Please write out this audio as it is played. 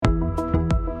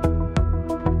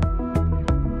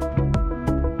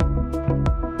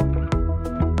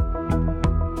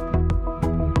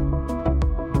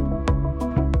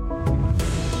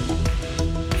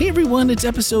everyone. It's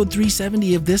episode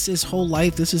 370 of This Is Whole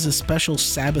Life. This is a special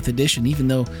Sabbath edition, even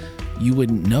though you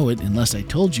wouldn't know it unless I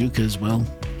told you, because, well,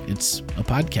 it's a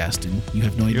podcast and you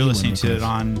have no idea. You're listening to it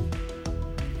on...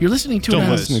 You're listening to Still it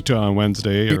on... listening to it on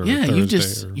Wednesday or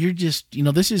Thursday. You're just,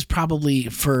 this is probably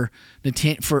for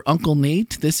Uncle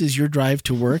Nate. This is your drive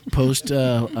to work post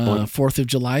 4th of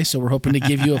July. So we're hoping to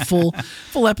give you a full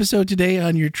episode today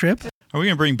on your trip. Are we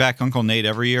going to bring back Uncle Nate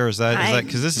every year? Is that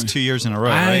because this is 2 years in a row,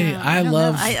 right?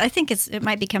 I think it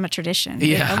might become a tradition.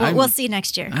 Yeah, we'll see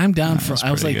next year. I'm down for. I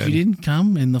was like, good. You didn't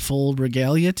come in the full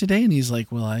regalia today, and he's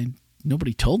like, well,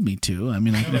 nobody told me to. I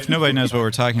mean, if nobody knows what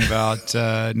we're talking about,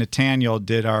 Nathaniel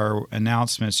did our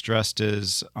announcements dressed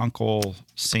as Uncle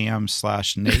Sam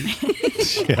 / Nate.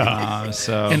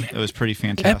 So it was pretty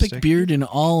fantastic. Epic beard and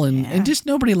all, and just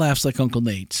nobody laughs like Uncle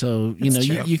Nate. So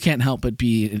you can't help but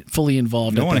be fully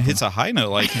involved. No one hits a high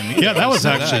note like him. Yeah, that was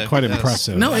actually quite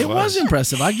impressive. No, it was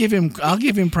impressive. I'll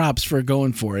give him props for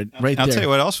going for it there. I'll tell you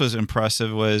what else was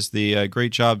impressive was the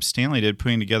great job Stanley did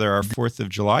putting together our 4th of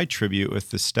July tribute with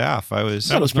the staff. That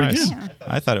was pretty nice. good.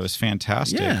 I thought it was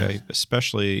fantastic. Yeah. I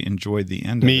especially enjoyed the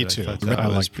end Me of it. too. I thought that I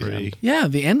was liked the pretty. end. Yeah,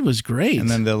 the end was great. And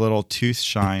then the little tooth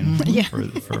shine. For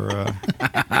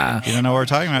you don't know what we're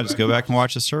talking about, just go back and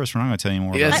watch the service. We're not going to tell you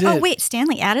more about it. Wait,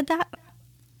 Stanley added that?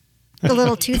 The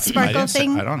little tooth sparkle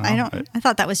thing? I don't know. I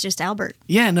thought that was just Albert.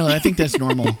 Yeah, no, I think that's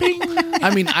normal.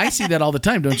 I mean, I see that all the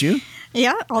time, don't you?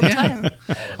 Yeah, all the time.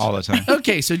 All the time.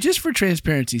 Okay, so just for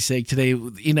transparency's sake today,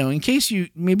 in case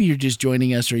you're just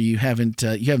joining us or you haven't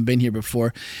been here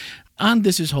before, on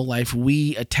This Is Whole Life,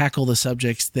 we tackle the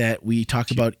subjects that we talk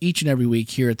about each and every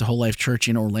week here at the Whole Life Church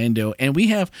in Orlando, and we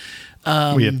have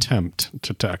we attempt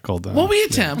to tackle them. Well, we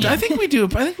attempt. I think we do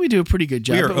a pretty good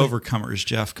job. We are overcomers,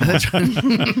 Jeff. Come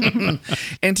on.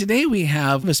 And today we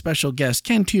have a special guest.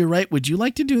 Ken, to your right, would you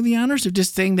like to do the honors of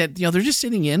just saying that they're just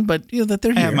sitting in, but that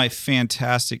they're here? I have my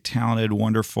fantastic, talented,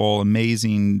 wonderful,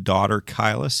 amazing daughter,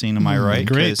 Kyla, singing to my right.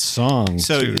 Great song.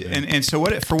 So too, and so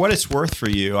for what it's worth for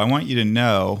you, I want you to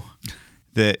know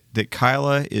that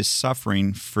Kyla is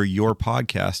suffering for your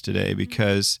podcast today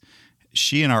because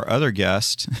she and our other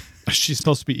guest. She's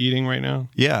supposed to be eating right now.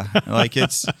 Yeah, like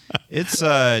it's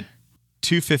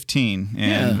 2:15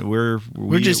 and we're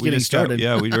just getting started.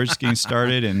 We're just getting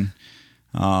started and.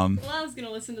 Well, I was going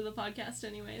to listen to the podcast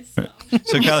anyways. So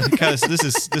Kyla,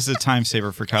 this is a time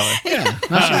saver for Kyla. Yeah,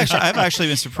 I've actually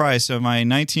been surprised. So my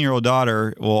 19-year-old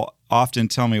daughter will often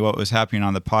tell me what was happening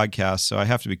on the podcast, so I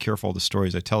have to be careful of the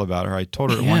stories I tell about her. I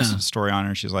told her once a story on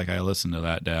her, and she's like, "I listened to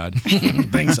that, Dad."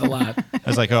 Thanks a lot. I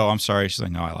was like, "Oh, I'm sorry." She's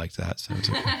like, "No, I liked that." So it's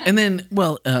okay. And then,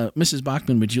 Mrs.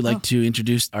 Bachman, would you like to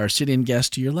introduce our sit-in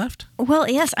guest to your left? Well,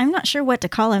 yes, I'm not sure what to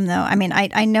call him, though. I mean,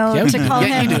 I know to call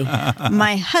him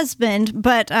my husband,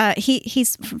 but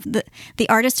he's the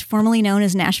artist formerly known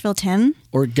as Nashville Tim.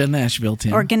 Or Ganashville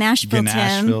Tim.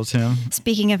 Nashville Tim.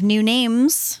 Speaking of new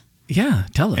names. Yeah,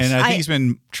 tell us. And I think he's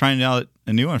been trying out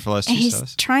a new one for the last 2 He's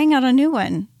shows. trying out a new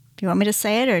one. Do you want me to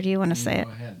say it, or do you want to say it?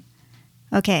 Go ahead.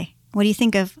 Okay. What do you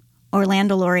think of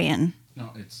Orlando Lorian?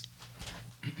 No, it's...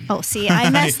 Oh, see, I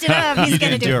messed it up. He's You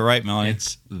going to didn't do it right, Melanie.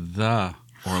 It's the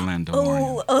Orlando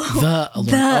Lorian. The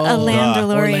Orlando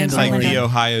Lorian. It's like the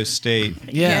Ohio State.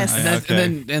 Yeah, Yes.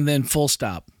 and then full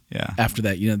stop. Yeah. After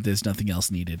that, there's nothing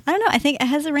else needed. I don't know. I think it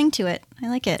has a ring to it. I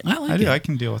like it. I like I it. do. I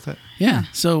can deal with it. Yeah.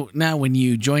 So now when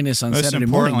you join us on Most Saturday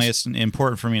importantly, mornings, it's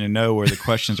important for me to know where the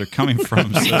questions are coming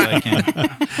from so that I can.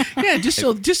 yeah, just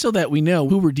so that we know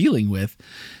who we're dealing with.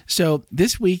 So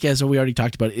this week, as we already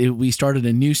talked about, we started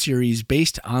a new series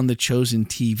based on the Chosen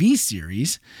TV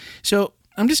series. So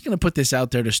I'm just going to put this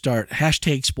out there to start.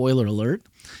 # spoiler alert.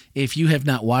 If you have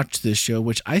not watched this show,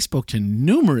 which I spoke to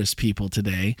numerous people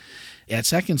today at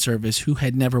second service who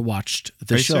had never watched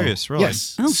the show. Are you serious? Really?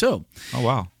 Yes. So Oh,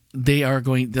 wow. they're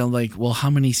like, well, how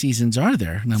many seasons are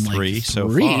there? And I'm 3 like, so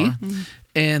 3. far.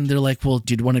 And they're like, well,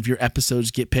 did one of your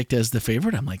episodes get picked as the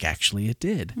favorite? I'm like, actually, it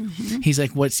did. He's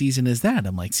like, what season is that?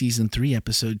 I'm like, season 3,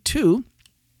 episode 2,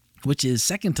 which is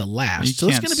second to last. You so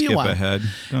can't it's going to be a while. ahead.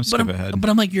 Don't skip ahead. But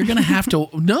I'm like, you're going to have to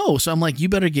know. So I'm like, you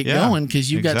better get going because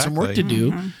you've got some work to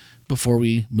do before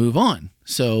we move on.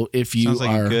 So if you Sounds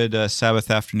like a good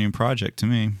Sabbath afternoon project to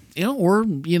me.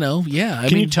 yeah.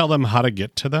 Can you tell them how to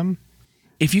get to them?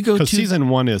 If you go to season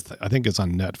 1 I think it's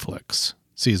on Netflix.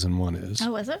 Season 1 is.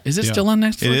 Oh, is it? Is it still on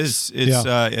Netflix? It is. It's.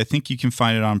 I think you can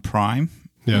find it on Prime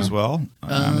as well.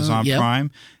 Amazon Prime.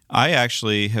 I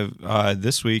actually have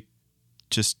this week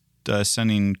just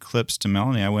sending clips to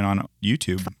Melanie. I went on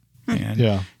YouTube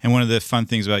And one of the fun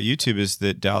things about YouTube is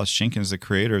that Dallas Jenkins, the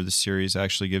creator of the series,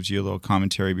 actually gives you a little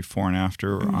commentary before and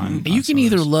after. On you can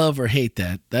either love or hate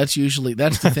that. That's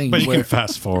the thing. But you can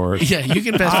fast forward. Yeah, you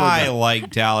can fast forward. I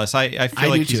like Dallas. I feel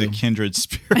like he's a kindred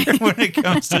spirit when it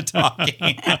comes to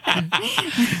talking.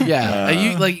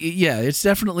 It's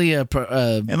definitely a.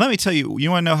 And let me tell you,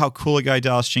 you want to know how cool a guy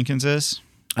Dallas Jenkins is?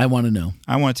 I want to know.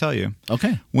 I want to tell you.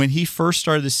 Okay. When he first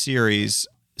started the series,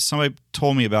 somebody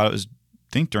told me about it. It was, I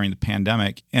think, during the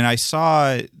pandemic, and I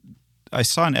saw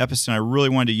an episode. And I really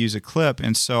wanted to use a clip,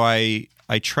 and so I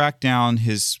tracked down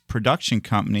his production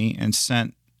company and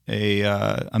sent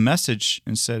a message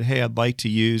and said, "Hey, I'd like to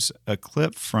use a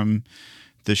clip from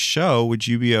the show. Would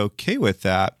you be okay with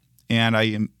that?" And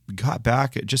I got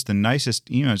back just the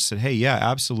nicest email and said, "Hey, yeah,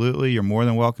 absolutely. You're more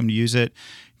than welcome to use it.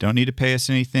 Don't need to pay us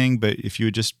anything, but if you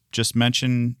would just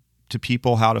mention to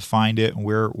people how to find it and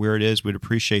where it is, we'd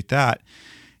appreciate that.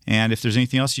 And if there's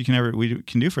anything else we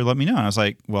can do for it, let me know." And I was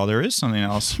like, "Well, there is something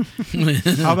else.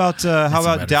 How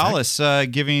about Dallas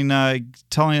doing a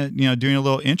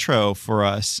little intro for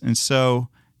us?" And so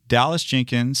Dallas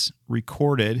Jenkins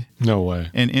recorded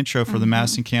an intro for the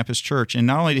Madison Campus Church. And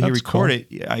not only did he record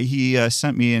it, he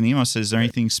sent me an email and said, "Is there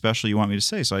anything special you want me to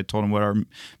say?" So I told him what our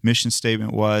mission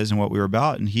statement was and what we were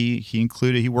about. And he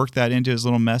worked that into his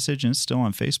little message, and it's still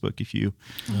on Facebook if you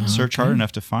search hard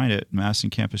enough to find it, Madison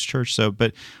Campus Church. So,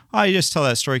 but I just tell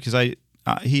that story because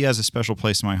he has a special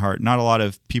place in my heart. Not a lot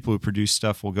of people who produce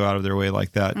stuff will go out of their way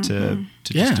like that to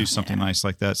just do something nice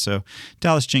like that. So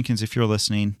Dallas Jenkins, if you're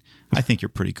listening, I think you're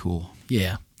pretty cool.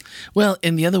 Yeah. Well,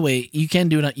 and the other way, you can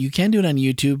do it on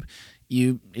YouTube.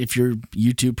 If you're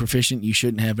YouTube proficient, you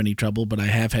shouldn't have any trouble. But I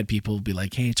have had people be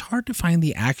like, "Hey, it's hard to find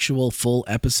the actual full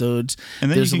episodes."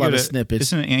 And then there's a lot of snippets.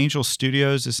 Isn't it Angel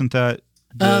Studios? Isn't that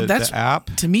the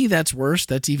app? To me, that's worse.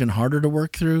 That's even harder to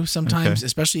work through sometimes,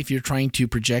 especially if you're trying to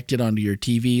project it onto your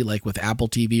TV, like with Apple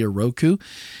TV or Roku.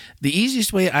 The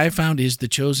easiest way I found is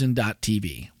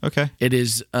thechosen.tv. Okay. It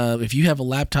is, if you have a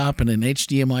laptop and an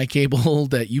HDMI cable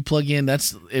that you plug in,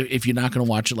 that's, if you're not going to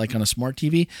watch it like on a smart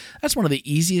TV, that's one of the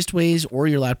easiest ways, or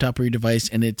your laptop or your device.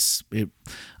 And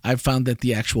I've found that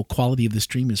the actual quality of the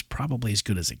stream is probably as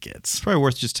good as it gets. It's probably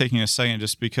worth just taking a second,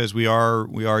 just because we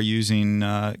are using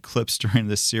clips during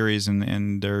this series,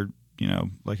 and they're,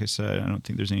 like I said, I don't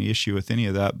think there's any issue with any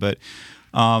of that. But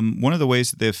one of the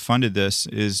ways that they've funded this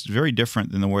is very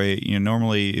different than the way,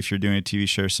 normally if you're doing a TV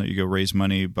show, so you go raise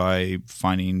money by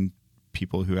finding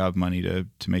people who have money to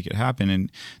make it happen.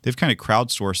 And they've kind of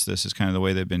crowdsourced this is kind of the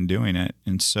way they've been doing it.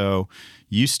 And so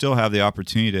you still have the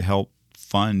opportunity to help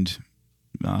fund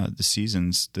the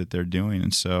seasons that they're doing.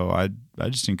 And so I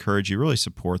just encourage you, really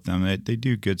support them. They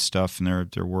do good stuff, and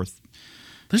they're worth.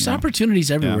 There's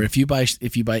opportunities everywhere. Yeah.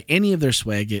 If you buy any of their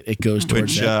swag, it goes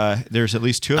towards that. There's at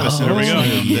least two of us that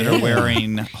are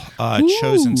wearing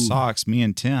Chosen socks. Me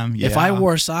and Tim. Yeah. If I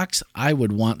wore socks, I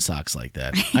would want socks like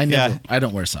that. I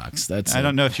don't wear socks. I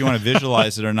don't know if you want to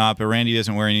visualize it or not, but Randy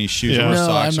doesn't wear any shoes or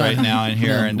socks right now in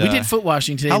here. No. And we did foot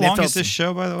washing today. How long is this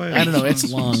show, by the way? I don't know.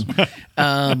 It's long.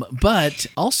 But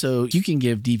also, you can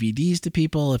give DVDs to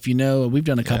people. If we've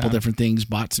done a couple different things,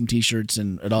 bought some T-shirts,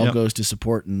 and it all goes to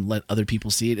support and let other people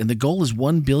see it. And the goal is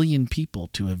 1 billion people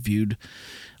to have viewed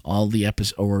all the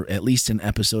episodes, or at least an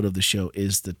episode of the show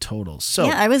is the total. So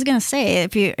I was gonna say,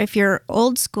 if you're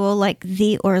old school like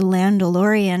the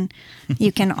Orlandolorian,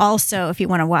 you can also, if you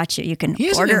want to watch it, you can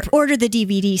order the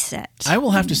DVD set. I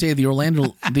will have to say the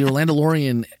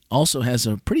Orlandolorian also has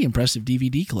a pretty impressive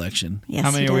DVD collection. Yes, how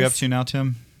many are we up to now,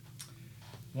 Tim?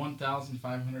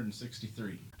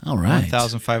 1,563. All right.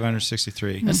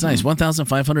 1,563. That's nice.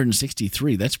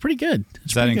 1,563. That's pretty good.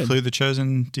 Does that include the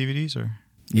Chosen DVDs, or?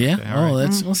 Yeah.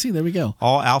 Okay, we'll see. There we go.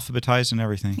 All alphabetized and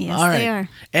everything. Yes, all right. They are.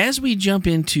 As we jump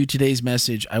into today's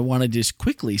message, I want to just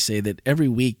quickly say that every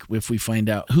week, if we find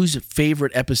out whose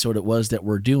favorite episode it was that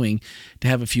we're doing, to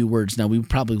have a few words. Now, we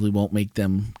probably won't make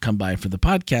them come by for the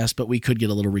podcast, but we could get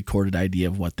a little recorded idea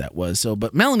of what that was. So,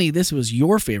 but Melanie, this was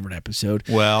your favorite episode.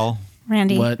 Well,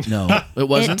 Randy. What? No, it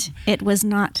wasn't? It was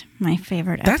not my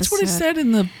favorite episode. That's what it said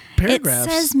in the paragraphs.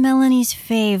 It says Melanie's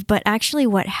fave, but actually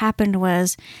what happened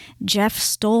was Jeff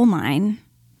stole mine.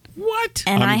 What?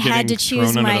 And I had to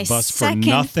choose my second for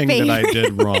nothing favorite. that I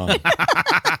did wrong.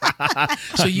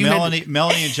 So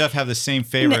Melanie and Jeff have the same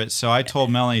favorite. So I told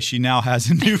Melanie she now has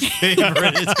a new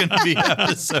favorite. It's going to be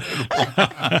episode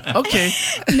 1. Okay.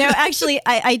 No, actually,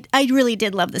 I really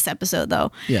did love this episode,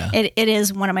 though. Yeah. It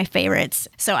is one of my favorites.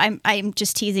 So I'm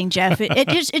just teasing Jeff.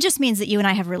 It just means that you and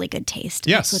I have really good taste.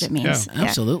 Yes. That's what it means. Yeah.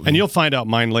 Absolutely. And you'll find out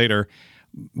mine later.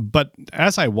 But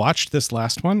as I watched this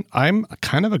last one, I'm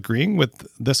kind of agreeing with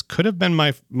this. Could have been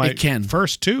my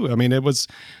first two. I mean,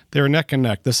 they were neck and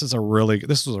neck. This was a really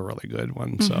good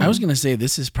one. So I was going to say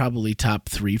this is probably top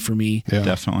 3 for me. Yeah.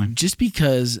 Definitely. Just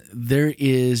because there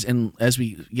is, and as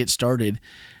we get started,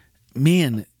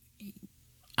 man,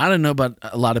 I don't know about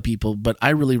a lot of people, but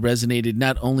I really resonated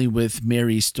not only with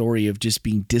Mary's story of just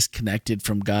being disconnected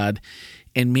from God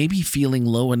and maybe feeling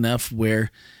low enough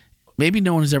where maybe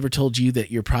no one has ever told you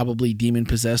that you're probably demon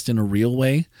possessed in a real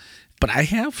way, but I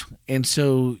have. And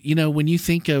so, when you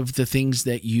think of the things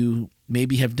that you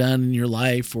maybe have done in your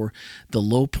life or the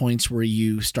low points where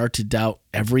you start to doubt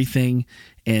everything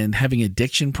and having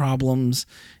addiction problems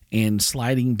and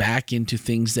sliding back into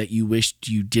things that you wished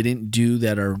you didn't do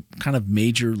that are kind of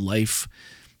major life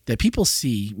that people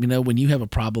see, when you have a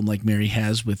problem like Mary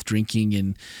has with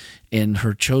drinking and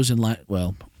her chosen line,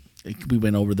 well, we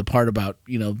went over the part about,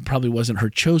 probably wasn't her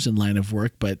chosen line of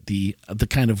work, but the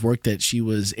kind of work that she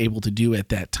was able to do at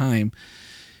that time.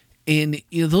 And,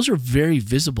 those are very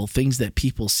visible things that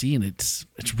people see, and it's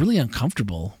really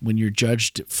uncomfortable when you're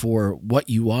judged for what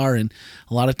you are. And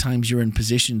a lot of times you're in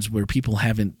positions where people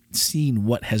haven't seen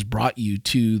what has brought you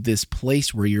to this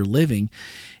place where you're living.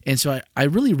 And so I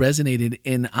really resonated,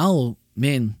 and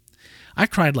I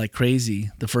cried like crazy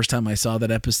the first time I saw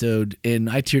that episode, and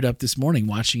I teared up this morning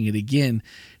watching it again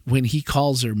when he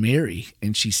calls her Mary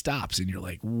and she stops, and you're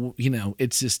like,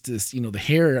 it's just this, the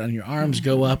hair on your arms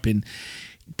go up, and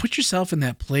put yourself in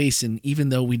that place. And even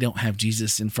though we don't have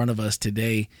Jesus in front of us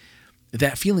today,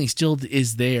 that feeling still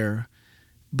is there.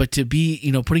 But to be,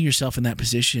 putting yourself in that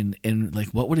position and like,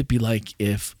 what would it be like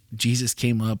if Jesus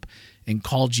came up and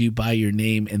called you by your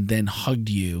name and then hugged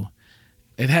you?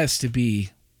 It has to be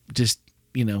just,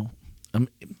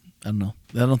 I don't know.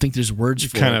 I don't think there's words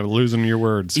for it. Kind of losing your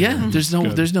words. Yeah, there's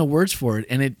no words for it.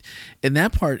 And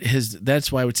that part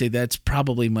that's why I would say that's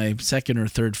probably my second or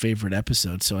third favorite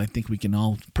episode. So I think we can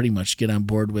all pretty much get on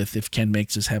board with, if Ken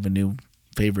makes us have a new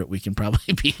favorite, we can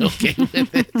probably be okay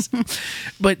with it.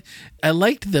 But I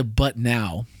liked the but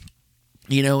now,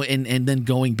 and then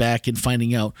going back and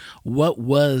finding out what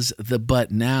was the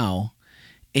but now.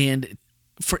 And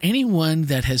for anyone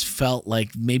that has felt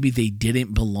like maybe they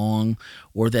didn't belong,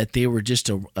 or that they were just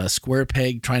a square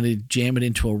peg trying to jam it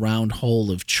into a round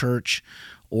hole of church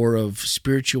or of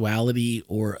spirituality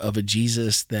or of a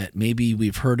Jesus that maybe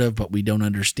we've heard of but we don't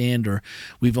understand, or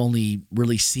we've only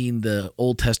really seen the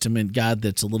Old Testament God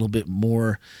that's a little bit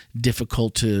more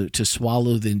difficult to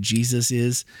swallow than Jesus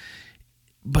is.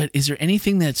 But is there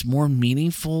anything that's more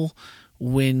meaningful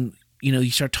when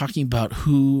you start talking about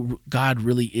who God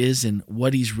really is and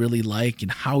what he's really like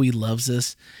and how he loves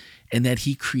us, and that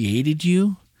he created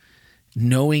you,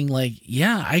 knowing like,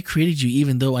 yeah, I created you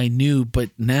even though I knew, but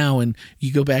now, and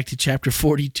you go back to chapter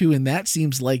 42, and that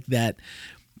seems like that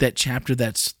chapter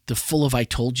that's the full of I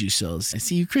told you so's. I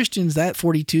see you Christians, that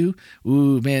 42,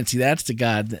 ooh, man, see, that's the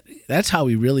God. That's how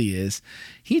he really is.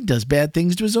 He does bad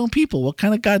things to his own people. What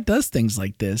kind of God does things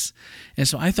like this? And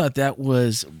so I thought that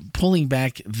was pulling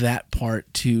back that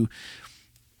part to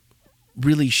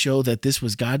really show that this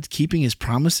was God keeping his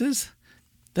promises.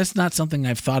 That's not something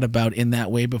I've thought about in that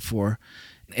way before,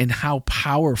 and how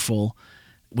powerful,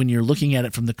 when you're looking at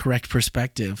it from the correct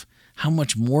perspective, how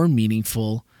much more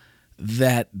meaningful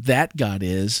that God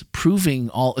is,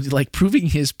 proving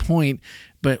his point.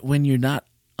 But when you're not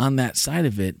on that side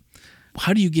of it,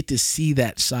 how do you get to see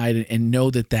that side and know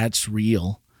that that's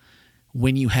real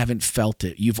when you haven't felt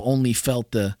it? You've only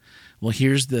felt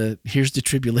here's the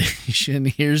tribulation,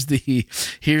 here's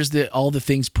the all the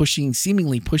things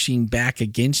seemingly pushing back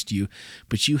against you,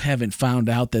 but you haven't found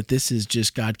out that this is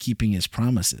just God keeping his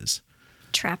promises.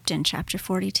 Trapped in chapter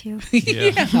 42.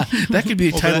 Yeah. That could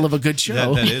be the title of a good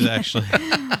show. That is actually.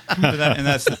 And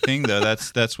that's the thing, though.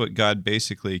 That's what God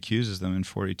basically accuses them in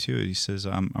 42. He says,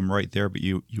 I'm right there, but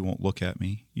you won't look at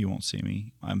me. You won't see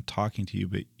me. I'm talking to you,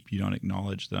 but you don't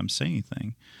acknowledge that I'm saying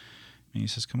anything. And he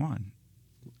says, come on.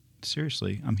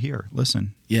 Seriously, I'm here.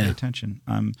 Listen. Yeah. Pay attention.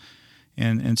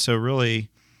 And so really,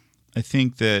 I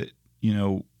think that,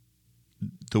 the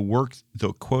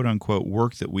quote unquote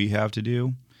work that we have to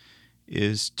do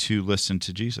is to listen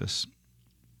to Jesus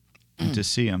and to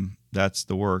see him. That's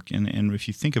the work. And if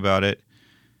you think about it,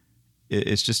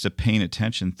 it's just a paying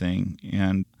attention thing.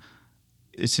 And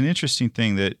it's an interesting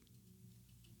thing that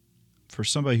for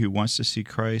somebody who wants to see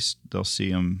Christ, they'll see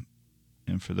him.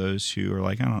 And for those who are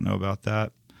like, I don't know about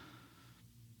that,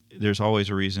 there's always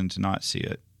a reason to not see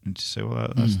it and to say,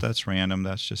 well, that's random.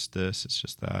 That's just this. It's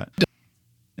just that.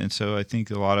 And so I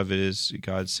think a lot of it is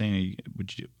God saying,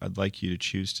 I'd like you to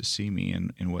choose to see me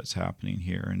in what's happening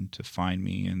here, and to find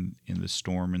me in the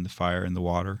storm and the fire and the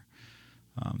water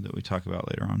that we talk about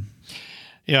later on.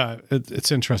 Yeah,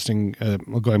 it's interesting.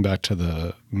 Going back to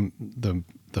the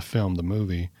film, the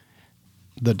movie,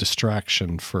 the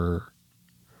distraction for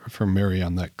Mary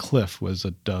on that cliff was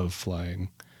a dove flying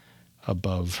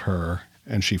above her,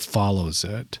 and she follows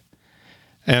it.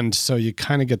 And so you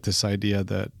kind of get this idea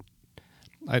that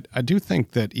I do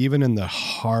think that even in the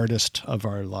hardest of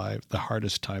our lives, the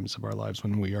hardest times of our lives,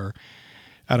 when we are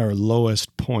at our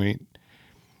lowest point,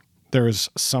 there's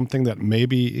something that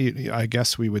maybe, I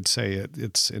guess we would say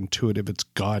it's intuitive, it's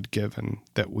God-given,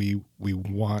 that we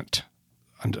want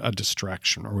a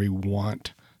distraction, or we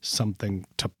want something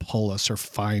to pull us or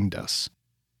find us.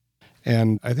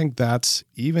 And I think that's,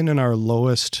 even in our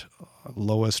lowest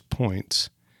points,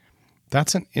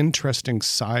 that's an interesting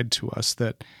side to us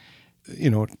that,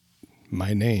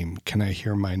 my name, can I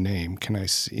hear my name? Can I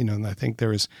see, and I think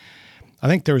there's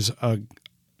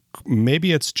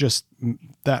maybe it's just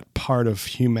that part of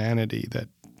humanity that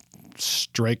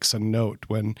strikes a note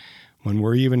when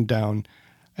we're even down.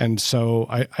 And so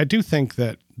I do think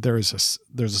that there's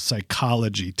a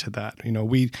psychology to that.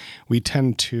 We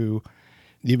tend to,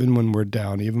 even when we're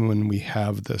down, even when we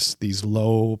have these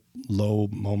low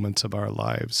moments of our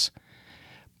lives,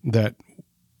 that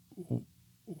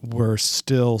we're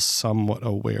still somewhat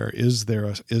aware. Is there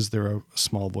a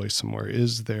small voice somewhere?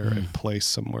 Is there a place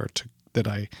somewhere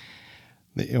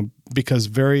because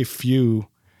very few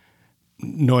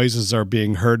noises are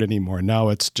being heard anymore. Now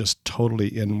it's just totally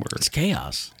inward. It's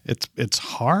chaos. It's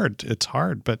hard. It's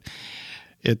hard, but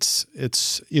it's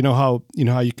how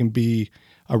you can be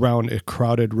around a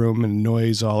crowded room and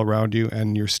noise all around you,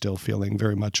 and you're still feeling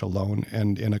very much alone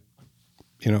and in a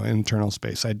internal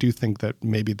space. I do think that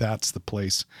maybe that's the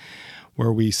place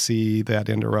where we see that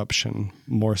interruption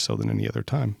more so than any other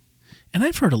time. And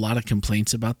I've heard a lot of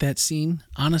complaints about that scene,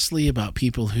 honestly, about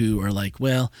people who are like,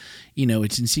 well,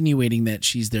 it's insinuating that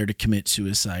she's there to commit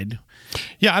suicide.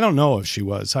 Yeah, I don't know if she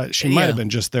was. She might have been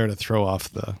just there to throw off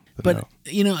the But, note.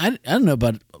 I don't know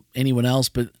about anyone else,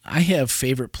 but I have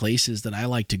favorite places that I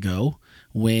like to go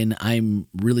when I'm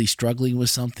really struggling with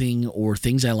something, or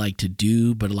things I like to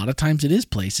do. But a lot of times it is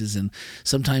places, and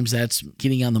sometimes that's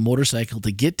getting on the motorcycle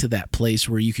to get to that place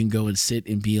where you can go and sit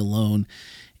and be alone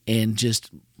and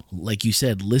just, like you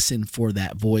said, listen for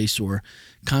that voice, or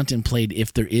contemplate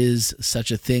if there is such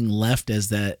a thing left as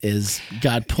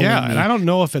God pulling me. And I don't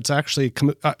know if it's actually,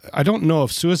 I don't know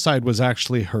if suicide was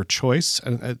actually her choice.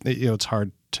 And it's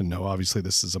hard to know. Obviously,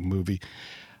 this is a movie.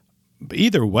 But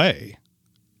either way,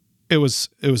 it was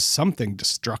something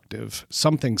destructive,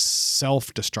 something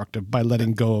self-destructive by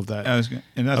letting go of that. That's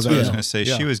what I was going to say.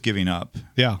 Yeah. She was giving up.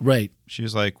 Yeah. Right. She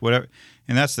was like, whatever.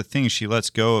 And that's the thing. She lets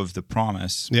go of the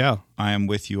promise. Yeah. I am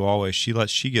with you always. She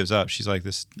gives up. She's like,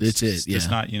 this. It's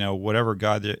not, whatever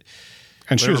God did.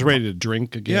 And she was ready to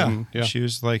drink again. Yeah. She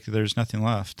was like, there's nothing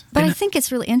left. But I think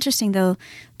it's really interesting, though,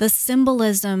 the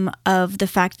symbolism of the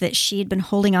fact that she had been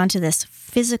holding on to this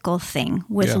physical thing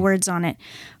with words on it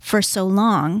for so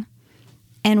long.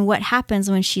 And what happens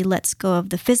when she lets go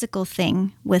of the physical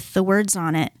thing with the words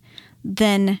on it,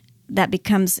 then that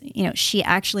becomes, she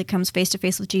actually comes face to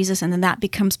face with Jesus, and then that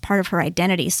becomes part of her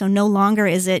identity. So no longer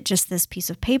is it just this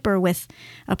piece of paper with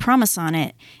a promise on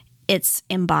it. It's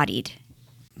embodied.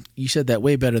 You said that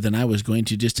way better than I was going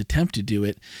to just attempt to do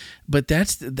it. But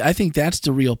I think that's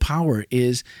the real power,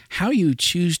 is how you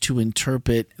choose to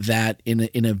interpret that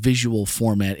in a visual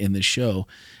format in the show.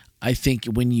 I think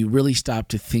when you really stop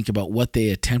to think about what they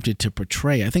attempted to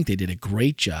portray, I think they did a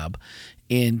great job.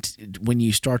 And when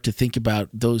you start to think about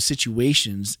those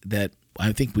situations that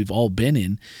I think we've all been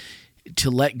in,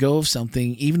 to let go of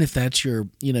something, even if that's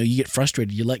you get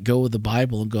frustrated, you let go of the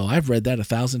Bible and go, I've read that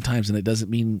 1,000 times and it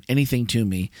doesn't mean anything to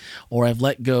me. Or I've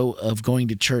let go of going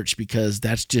to church because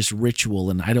that's just ritual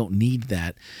and I don't need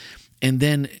that. And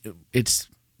then it's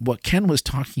what Ken was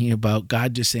talking about,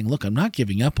 God just saying, look, I'm not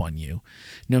giving up on you.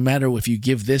 No matter if you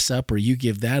give this up or you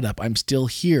give that up, I'm still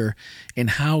here. And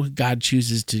how God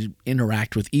chooses to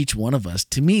interact with each one of us,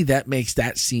 to me, that makes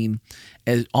that scene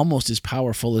almost as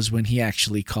powerful as when he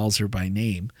actually calls her by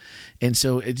name. And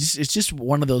so it's just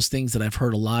one of those things that I've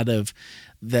heard a lot of,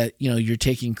 that, you're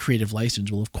taking creative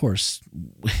license. Well, of course,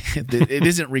 it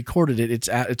isn't recorded. It's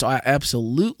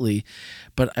absolutely.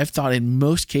 But I've thought in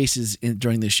most cases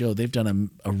during the show, they've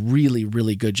done a really,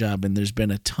 really good job. And there's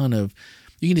been a ton of,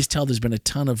 you can just tell there's been a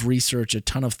ton of research, a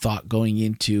ton of thought going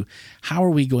into how are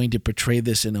we going to portray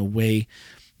this in a way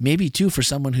maybe too for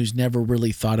someone who's never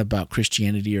really thought about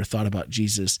Christianity or thought about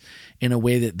Jesus in a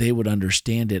way that they would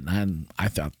understand it. And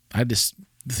I just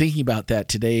thinking about that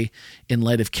today in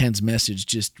light of Ken's message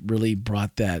just really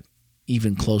brought that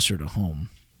even closer to home.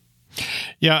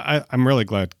 Yeah, I'm really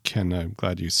glad, Ken. I'm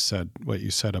glad you said what you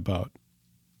said about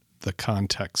the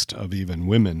context of even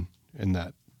women in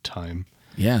that time.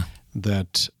 Yeah.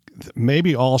 That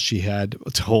maybe all she had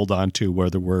to hold on to were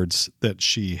the words that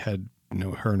she had,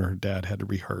 her and her dad had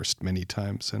rehearsed many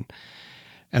times.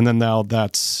 And then now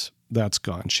that's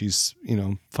gone. She's,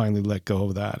 finally let go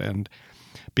of that. And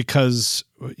because,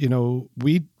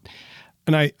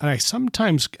 I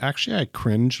sometimes actually I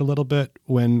cringe a little bit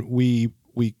when we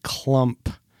clump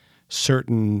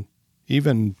certain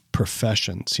even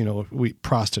professions,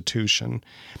 prostitution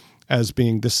as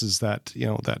being, this is that,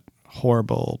 that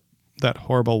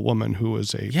horrible woman who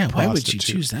was a prostitute. Why would she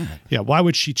choose that? Yeah, why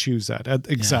would she choose that?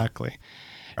 Exactly.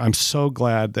 Yeah. I'm so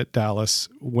glad that Dallas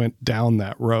went down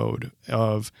that road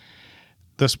of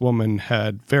this woman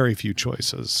had very few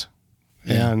choices.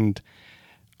 Yeah. And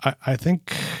I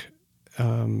think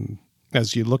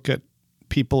as you look at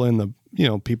people in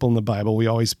the Bible, we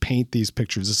always paint these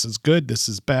pictures. This is good, this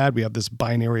is bad. We have this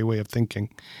binary way of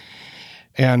thinking.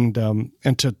 And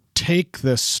to take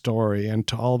this story and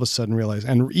to all of a sudden realize,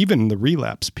 and even the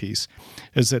relapse piece,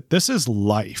 is that this is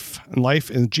life.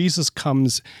 And Jesus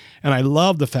comes, and I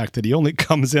love the fact that he only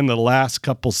comes in the last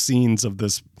couple scenes of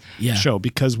this show,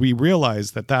 because we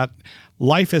realize that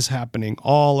life is happening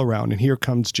all around, and here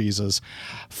comes Jesus,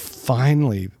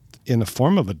 finally, in the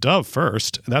form of a dove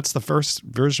first. That's the first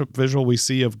visual we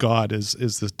see of God is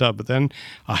this dove, but then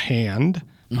a hand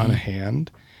on a hand,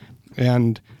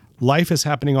 and life is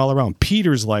happening all around.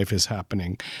 Peter's life is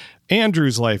happening.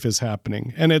 Andrew's life is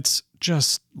happening. And it's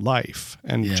just life.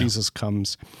 And Jesus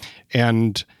comes.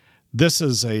 And this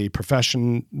is a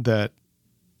profession that,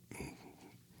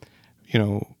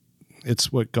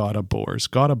 it's what God abhors.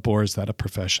 God abhors that a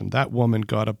profession. That woman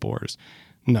God abhors.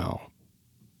 No.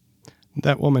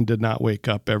 That woman did not wake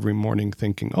up every morning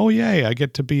thinking, oh, yay, I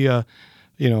get to be a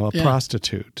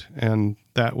prostitute. And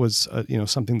that was,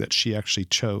 something that she actually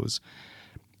chose.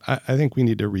 I think we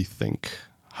need to rethink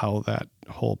how that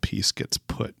whole piece gets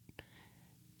put.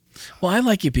 Well, I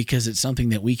like it because it's something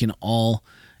that we can all,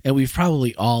 and we've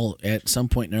probably all at some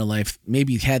point in our life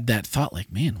maybe had that thought,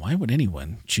 like, man, why would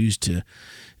anyone choose to,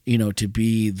 to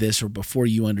be this, or before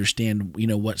you understand,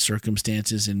 what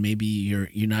circumstances, and maybe you're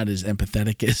not as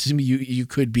empathetic as you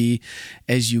could be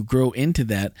as you grow into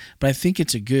that. But I think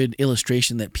it's a good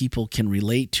illustration that people can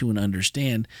relate to and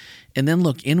understand, and then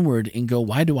look inward and go,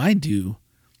 why do I do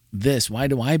this? Why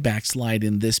do I backslide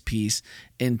in this piece?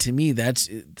 And to me, that's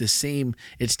the same.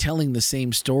 It's telling the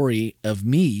same story of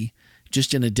me,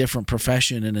 just in a different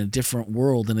profession, in a different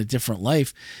world, in a different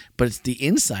life. But it's the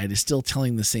inside is still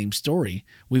telling the same story.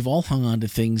 We've all hung on to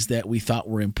things that we thought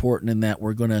were important and that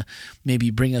were going to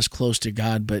maybe bring us close to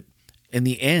God. But in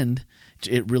the end,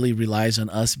 it really relies on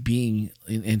us being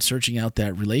and searching out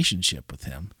that relationship with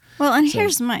Him. Well, and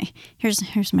here's my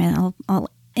I'll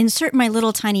insert my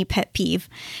little tiny pet peeve,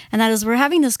 and that is we're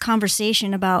having this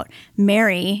conversation about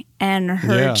Mary and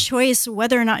her choice,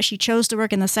 whether or not she chose to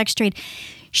work in the sex trade.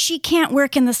 She can't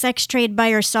work in the sex trade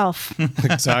by herself.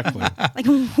 Exactly. Like,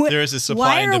 there is a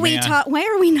supply and demand. Why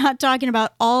are we not talking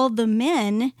about all the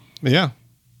men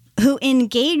who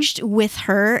engaged with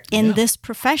her in this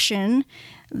profession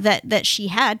that she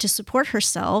had to support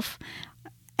herself?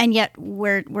 And yet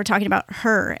we're talking about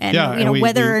her and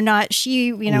whether or not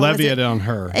she levy it on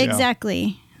her.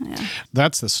 Exactly. Yeah.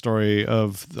 That's the story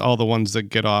of all the ones that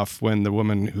get off when the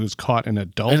woman who's caught in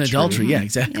adultery. In adultery, yeah,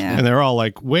 exactly. Yeah. And they're all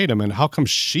like, "Wait a minute, how come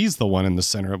she's the one in the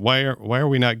center? Why are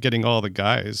we not getting all the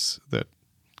guys that?"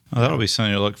 Well, that'll be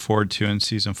something to look forward to in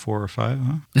season 4 or 5,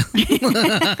 huh?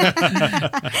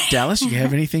 Dallas, you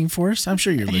have anything for us? I'm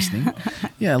sure you're listening.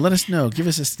 Yeah, let us know. Give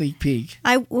us a sneak peek.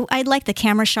 I'd like the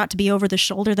camera shot to be over the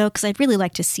shoulder, though, because I'd really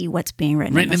like to see what's being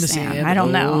written in the sand. I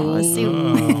don't know.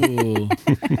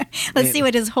 Let's see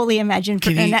what his holy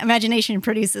imagination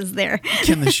produces there.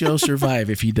 Can the show survive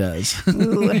if he does?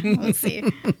 Ooh, let's see.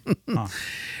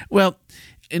 Well,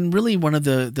 and really one of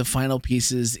the final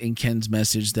pieces in Ken's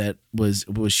message that was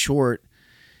short,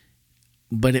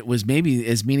 but it was maybe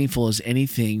as meaningful as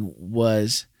anything,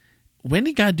 was, when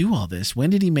did God do all this? When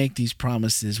did He make these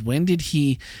promises? When did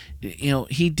He,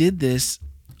 He did this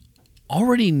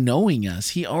already knowing us.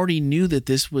 He already knew that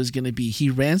this was going to be, He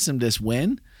ransomed us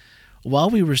when? While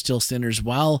we were still sinners,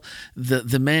 while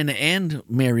the men and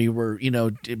Mary were,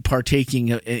 partaking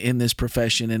in this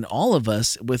profession, and all of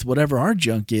us with whatever our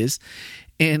junk is.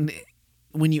 And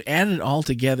when you add it all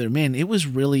together, man, it was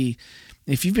really,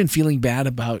 if you've been feeling bad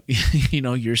about,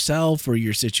 yourself or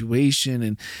your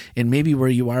situation and maybe where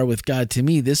you are with God, to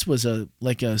me, this was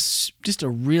just a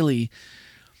really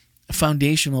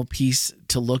foundational piece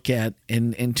to look at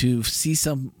and to see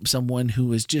someone who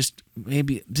was just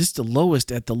maybe just the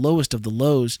lowest of the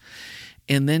lows,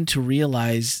 and then to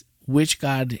realize which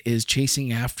God is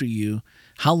chasing after you,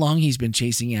 how long he's been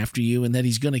chasing after you, and that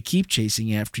he's going to keep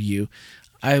chasing after you.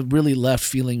 I really left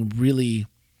feeling really,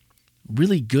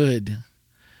 really good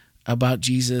about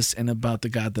Jesus and about the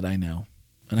God that I know.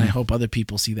 And I hope other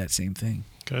people see that same thing.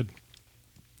 Good.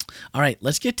 All right,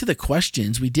 let's get to the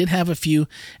questions. We did have a few,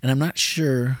 and I'm not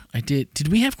sure I did. Did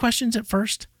we have questions at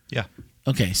first? Yeah.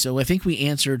 Okay, so I think we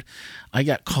answered. I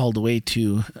got called away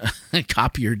to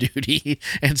copier duty,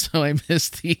 and so I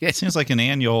missed the. It seems like an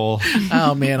annual.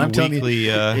 Oh man, I'm telling weekly,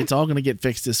 you, it's all going to get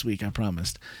fixed this week. I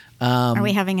promised. Are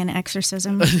we having an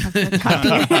exorcism of the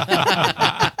copier?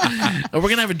 We're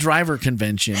going to have a driver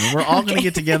convention, and we're all going to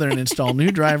get together and install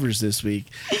new drivers this week.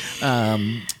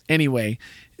 Anyway,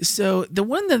 so the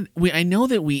one that I know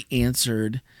that we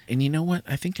answered, and you know what?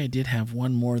 I think I did have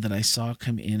one more that I saw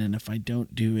come in, and if I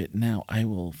don't do it now, I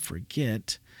will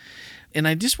forget. And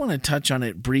I just want to touch on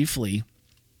it briefly.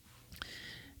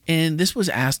 And this was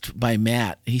asked by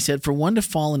Matt. He said, for one to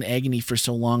fall in agony for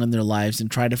so long in their lives and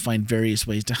try to find various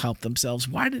ways to help themselves,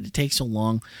 why did it take so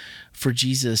long for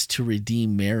Jesus to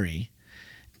redeem Mary?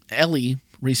 Ellie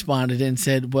responded and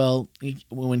said, well,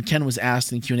 when Ken was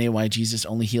asked in Q&A why Jesus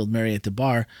only healed Mary at the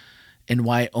bar and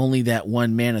why only that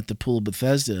one man at the pool of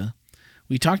Bethesda,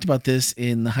 we talked about this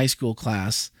in the high school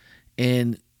class,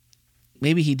 and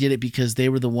maybe he did it because they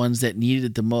were the ones that needed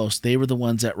it the most. They were the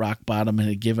ones at rock bottom and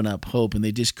had given up hope, and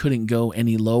they just couldn't go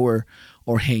any lower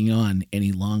or hang on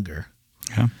any longer.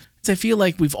 Yeah. So I feel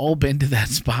like we've all been to that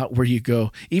spot where you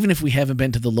go, even if we haven't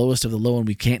been to the lowest of the low and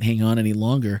we can't hang on any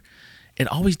longer, it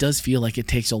always does feel like it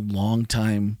takes a long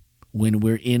time when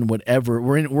we're in whatever.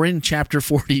 We're in chapter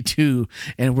 42,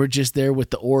 and we're just there with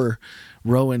the oar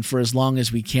rowing for as long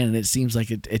as we can, and it seems like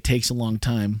it takes a long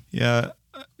time. Yeah.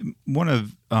 One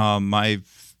of my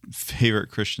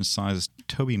favorite Christian songs is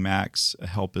Toby Mac's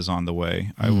 "Help Is on the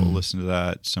Way." I will listen to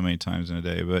that so many times in a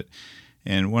day.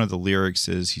 And one of the lyrics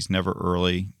is, "He's never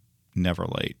early, never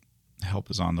late.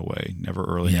 Help is on the way. Never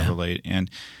early, never late." And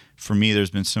for me, there's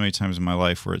been so many times in my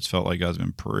life where it's felt like God's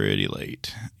been pretty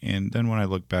late. And then when I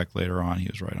look back later on, he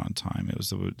was right on time. It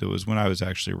was when I was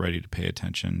actually ready to pay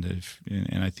attention.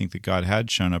 And I think that God had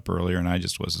shown up earlier, and I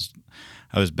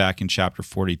was back in chapter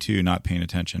 42, not paying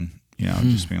attention.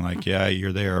 Just being like, yeah,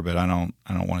 you're there, but I don't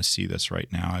want to see this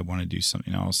right now. I want to do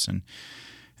something else. And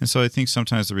so I think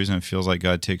sometimes the reason it feels like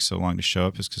God takes so long to show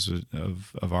up is because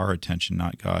of our attention,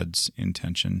 not God's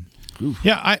intention. Ooh.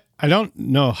 Yeah, I don't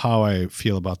know how I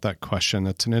feel about that question.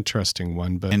 It's an interesting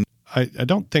one, but I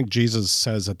don't think Jesus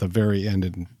says at the very end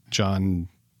in John,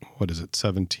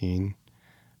 17,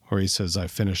 where he says, I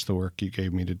finished the work you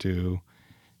gave me to do.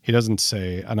 He doesn't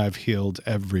say, and I've healed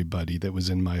everybody that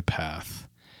was in my path.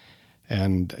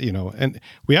 And, and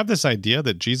we have this idea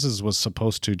that Jesus was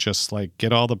supposed to just like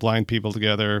get all the blind people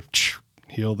together,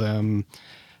 heal them.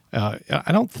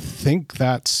 I don't think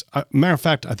that's, matter of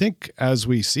fact, I think as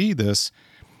we see this,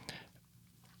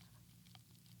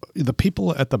 the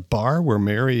people at the bar where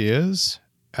Mary is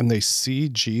and they see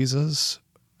Jesus,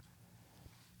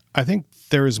 I think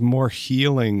there is more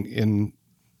healing in,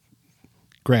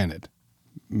 granted,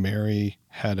 Mary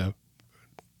had a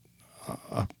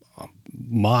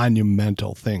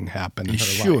monumental thing happen in her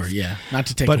life. Sure, yeah. Not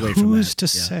to take away from that. But who's to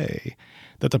say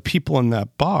that the people in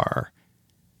that bar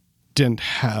didn't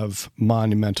have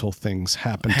monumental things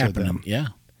happen to them? Yeah.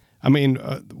 I mean,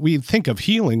 we think of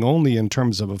healing only in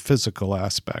terms of a physical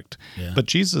aspect, but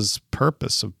Jesus'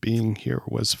 purpose of being here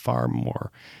was far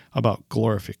more about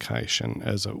glorification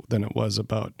than it was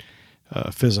about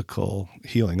physical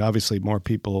healing. Obviously, more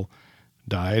people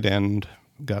died and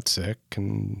got sick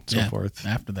and so forth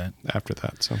after that.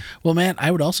 So, well, Matt,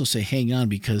 I would also say hang on,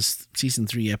 because season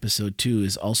 3, episode 2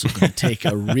 is also going to take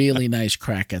a really nice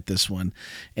crack at this one.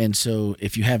 And so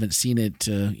if you haven't seen it,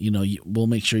 we'll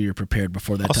make sure you're prepared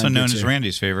before that also time. Also known as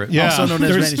Randy's favorite. Yeah. Also known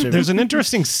as Randy's favorite. There's an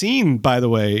interesting scene, by the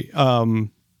way,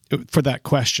 for that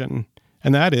question.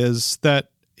 And that is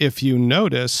that if you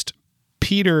noticed,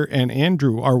 Peter and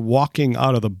Andrew are walking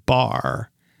out of the bar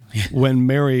when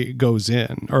Mary goes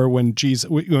in, or when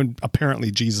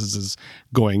apparently Jesus is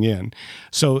going in.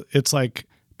 So it's like,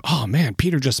 oh man,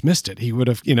 Peter just missed it. He would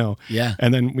have,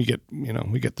 and then we get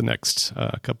the next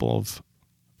couple of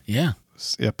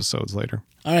episodes later.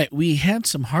 All right, we had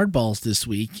some hardballs this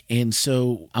week, and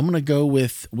so I'm going to go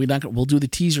with, we'll do the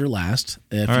teaser last.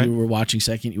 If you were watching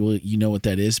second, you know what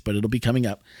that is, but it'll be coming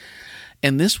up.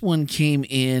 And this one came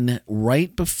in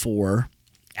right before,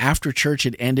 after church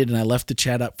had ended, and I left the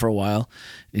chat up for a while,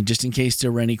 and just in case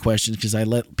there were any questions, because I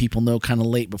let people know kind of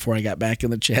late before I got back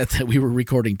in the chat that we were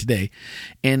recording today.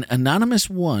 And Anonymous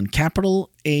 1, capital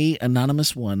A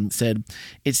Anonymous 1, said,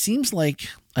 it seems like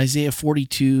Isaiah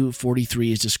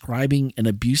 42:43 is describing an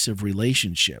abusive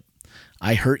relationship.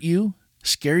 I hurt you,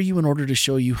 scare you in order to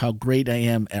show you how great I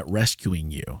am at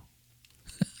rescuing you.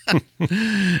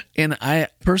 And I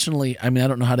personally, I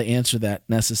don't know how to answer that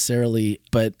necessarily,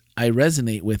 but I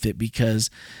resonate with it because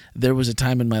there was a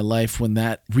time in my life when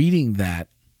reading that,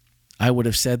 I would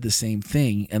have said the same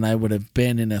thing, and I would have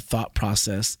been in a thought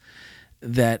process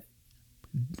that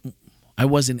I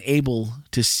wasn't able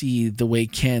to see the way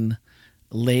Ken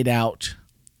laid out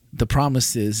the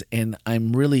promises, and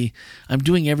I'm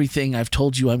doing everything I've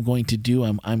told you I'm going to do.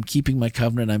 I'm keeping my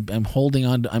covenant. I'm holding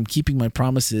on I'm keeping my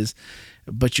promises,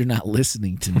 but you're not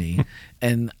listening to me.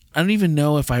 And I don't even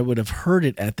know if I would have heard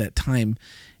it at that time,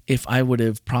 if I would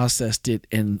have processed it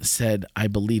and said, I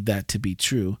believe that to be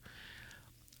true.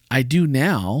 I do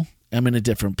now. I'm in a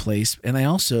different place. And I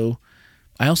also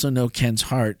know Ken's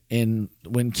heart. And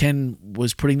when Ken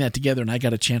was putting that together, and I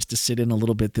got a chance to sit in a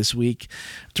little bit this week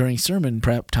during sermon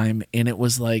prep time, and it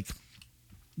was like,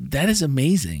 that is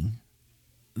amazing.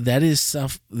 That is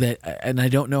stuff that, and I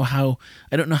don't know how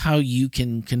you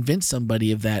can convince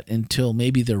somebody of that until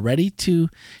maybe they're ready to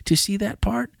see that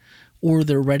part, or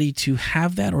they're ready to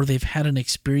have that, or they've had an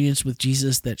experience with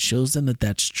Jesus that shows them that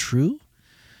that's true.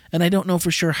 And I don't know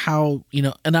for sure how,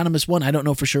 Anonymous 1, I don't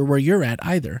know for sure where you're at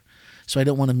either. So I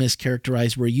don't want to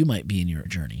mischaracterize where you might be in your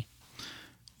journey.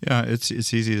 Yeah, it's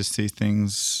easy to see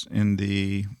things in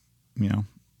the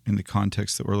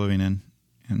context that we're living in.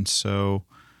 And so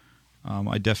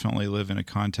I definitely live in a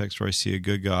context where I see a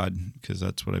good God, because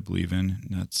that's what I believe in.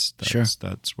 And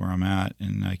that's where I'm at.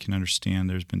 And I can understand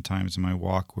there's been times in my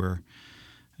walk where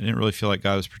I didn't really feel like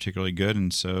God was particularly good.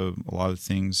 And so a lot of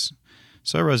things,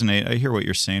 so I resonate. I hear what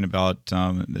you're saying about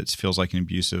it feels like an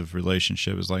abusive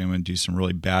relationship. It's like I'm going to do some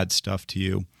really bad stuff to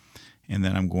you, and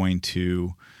then I'm going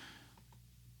to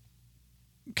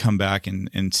come back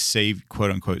and save, quote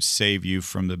unquote, save you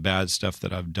from the bad stuff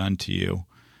that I've done to you.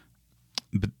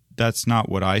 But that's not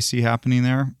what I see happening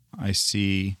there. I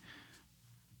see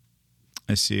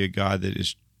a God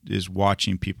that is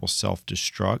watching people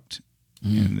self-destruct,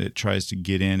 and that tries to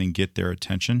get in and get their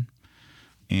attention.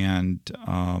 And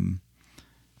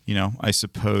I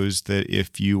suppose that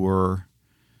if you were,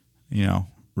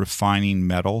 refining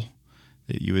metal,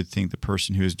 that you would think the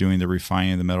person who is doing the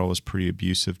refining of the metal was pretty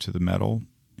abusive to the metal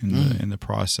in the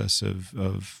process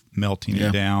of melting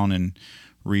it down and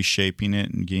reshaping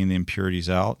it and getting the impurities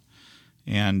out.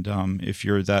 And if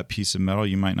you're that piece of metal,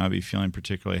 you might not be feeling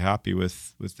particularly happy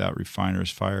with that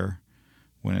refiner's fire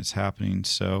when it's happening.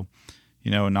 So,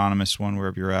 Anonymous 1,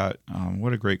 wherever you're at,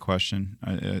 what a great question.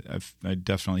 I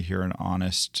definitely hear an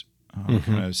honest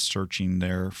kind of searching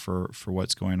there for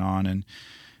what's going on.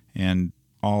 And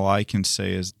all I can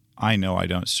say is I know I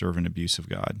don't serve an abusive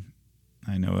God.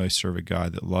 I know I serve a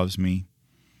God that loves me,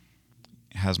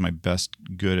 has my best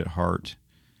good at heart,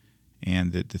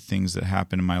 and that the things that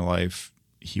happen in my life,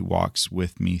 he walks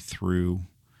with me through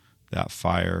that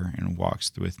fire and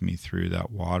walks with me through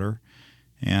that water.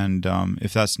 And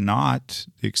if that's not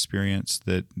the experience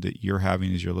that you're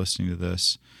having as you're listening to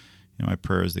this, my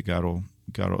prayer is that God will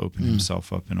open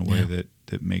himself up in a way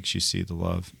that makes you see the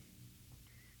love.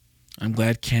 I'm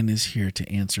glad Ken is here to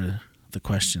answer the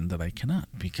question that I cannot,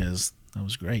 because that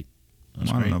was great. I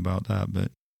don't know about that,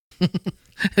 but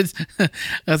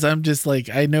as I'm just like,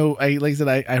 I know, like I said,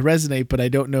 I resonate, but I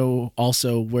don't know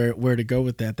also where to go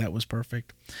with that. That was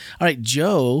perfect. All right,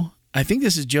 Joe. I think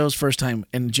this is Joe's first time.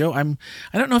 And Joe, I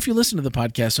don't know if you listen to the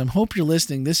podcast, so I hope you're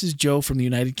listening. This is Joe from the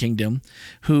United Kingdom,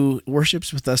 who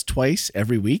worships with us twice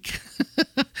every week.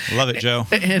 Love it, Joe.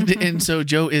 And so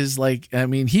Joe is like,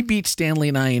 he beats Stanley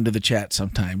and I into the chat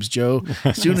sometimes. Joe,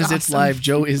 as soon as it's live,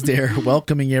 Joe is there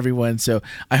welcoming everyone. So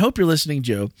I hope you're listening,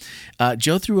 Joe.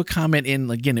 Joe threw a comment in.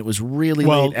 Again, it was really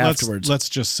late afterwards. Let's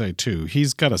just say, too,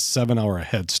 he's got a 7-hour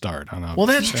head start on us. Well,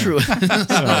 that's true.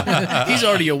 He's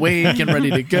already awake and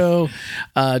ready to go.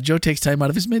 Joe takes time out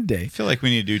of his midday. I feel like we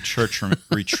need to do church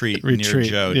retreat near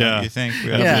Joe. Yeah. Don't you think?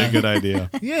 That'd be a good idea.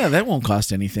 Yeah, that won't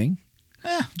cost anything.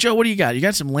 Joe, what do you got? You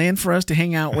got some land for us to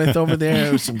hang out with over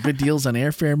there? Some good deals on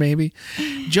airfare, maybe?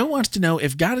 Joe wants to know,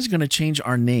 if God is going to change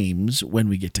our names when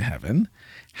we get to heaven,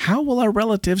 how will our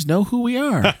relatives know who we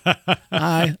are?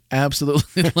 I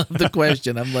absolutely love the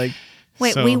question. I'm like,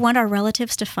 Wait, So- we want our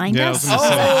relatives to find Yeah, I us? was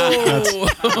gonna say,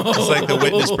 It's like the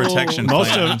witness protection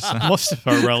plan. most of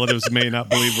our relatives may not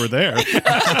believe we're there.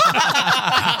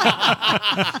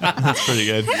 That's pretty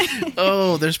good.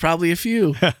 Oh, there's probably a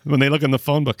few. When they look in the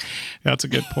phone book, that's a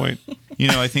good point.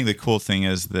 I think the cool thing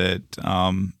is that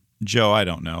Joe, I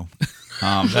don't know.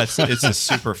 It's a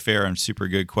super fair and super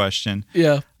good question.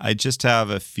 Yeah. I just have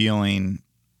a feeling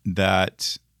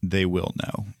that they will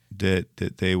know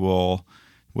that they will,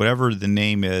 whatever the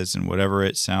name is and whatever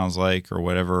it sounds like or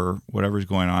whatever's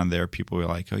going on there, people will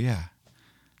be like, oh yeah,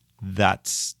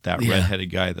 that's that Yeah.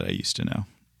 redheaded guy that I used to know.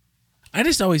 I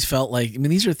just always felt like,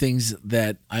 these are things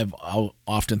that I've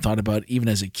often thought about even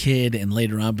as a kid and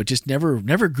later on, but just never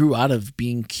grew out of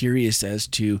being curious as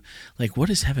to like, what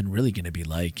is heaven really going to be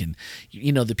like? And,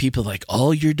 the people like,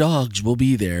 all your dogs will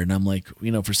be there. And I'm like,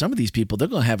 for some of these people, they're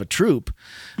going to have a troop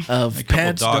of A couple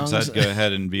pets, dogs I'd go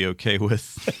ahead and be okay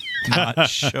with not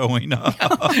showing up.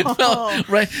 Well,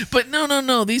 right. But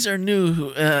no. These are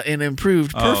new and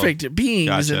improved, perfect beings.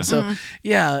 gotcha. And so,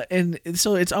 yeah. And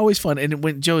so it's always fun. And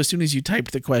when Joe, as soon as you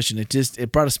typed the question,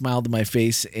 it brought a smile to my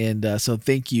face. And so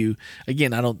thank you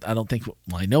again. I don't think,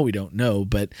 I know we don't know,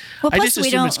 but I just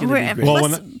assume it's going to be great.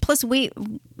 Well, plus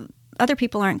other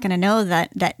people aren't going to know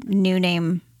that new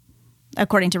name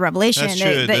according to Revelation That's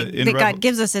true. that God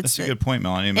gives us. That's a good point,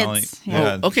 Melanie.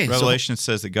 yeah. Oh, okay, so- Revelation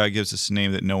says that God gives us a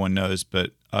name that no one knows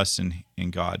but us and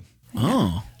God.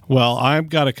 Oh, Well, I've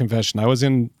got a confession. I was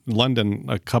in London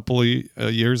a couple of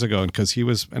years ago,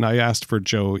 and I asked for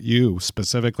Joe, you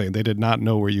specifically, and they did not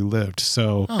know where you lived.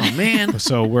 So, oh man.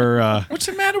 so we're What's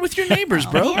the matter with your neighbors,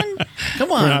 bro?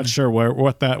 Come on. we're not sure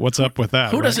what's up with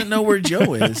that. Who right? doesn't know where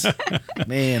Joe is?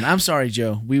 Man, I'm sorry,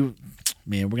 Joe. We're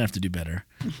gonna have to do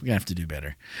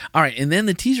better. All right, and then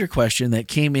the teaser question that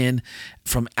came in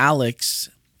from Alex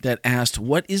that asked,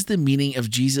 what is the meaning of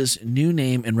Jesus' new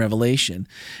name in Revelation?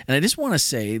 And I just want to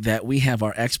say that we have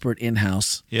our expert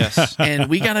in-house. Yes. And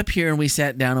we got up here and we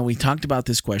sat down and we talked about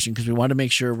this question because we wanted to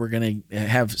make sure we're going to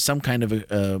have some kind of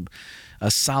a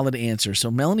solid answer.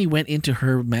 So Melanie went into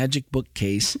her magic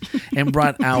bookcase and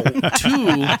brought out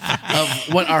two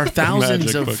of what are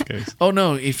thousands Magic of. bookcase. Oh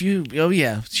no!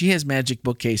 She has magic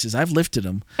bookcases. I've lifted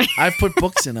them. I've put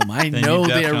books in them. I Then know you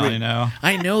they are. definitely know.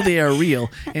 I know they are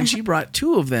real. And she brought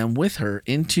two of them with her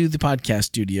into the podcast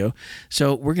studio.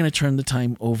 So we're going to turn the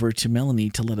time over to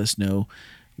Melanie to let us know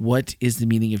what is the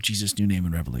meaning of Jesus' new name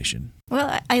in Revelation.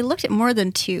 Well, I looked at more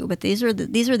than two, but these are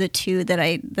the two that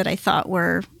I thought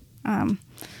were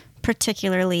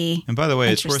particularly. And by the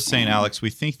way, it's worth interesting. saying, Alex, we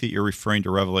think that you're referring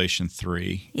to Revelation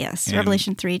 3. Yes, And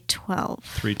Revelation 3:12.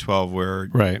 3:12, where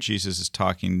Right. Jesus is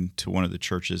talking to one of the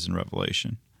churches in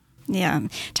Revelation. Yeah,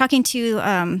 talking to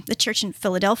the church in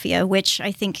Philadelphia, which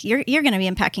I think you're going to be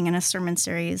unpacking in a sermon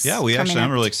series. Yeah,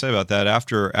 I'm really excited about that.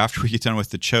 After we get done with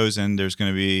The Chosen, there's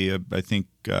going to be, I think,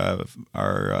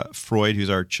 our Freud, who's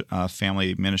our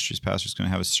family ministries pastor, is going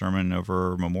to have a sermon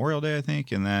over Memorial Day, I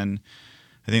think, and then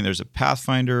I think there's a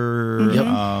Pathfinder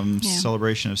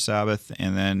celebration of Sabbath,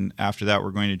 and then after that,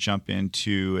 we're going to jump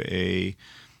into a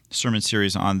sermon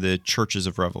series on the churches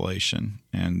of Revelation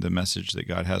and the message that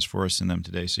God has for us in them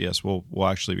today. So yes, we'll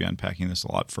actually be unpacking this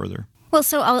a lot further. Well,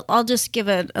 so I'll just give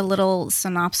a little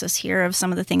synopsis here of some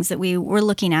of the things that we were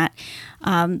looking at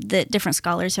that different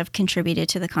scholars have contributed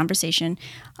to the conversation.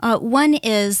 One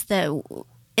is that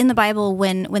in the Bible,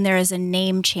 when there is a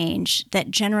name change,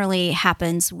 that generally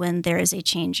happens when there is a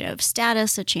change of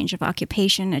status, a change of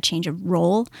occupation, a change of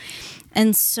role.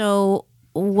 And so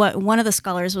what one of the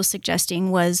scholars was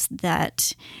suggesting was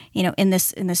that, in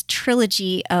this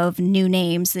trilogy of new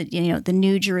names, that the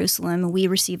New Jerusalem, we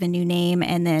receive a new name,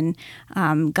 and then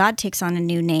God takes on a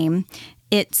new name.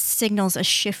 It signals a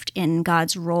shift in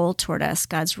God's role toward us,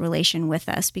 God's relation with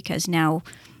us, because now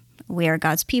we are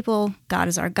God's people. God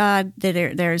is our God.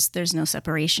 There's no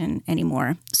separation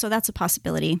anymore. So that's a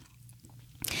possibility.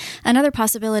 Another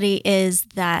possibility is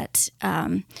that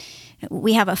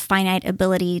we have a finite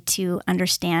ability to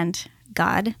understand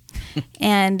God.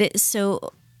 And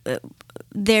so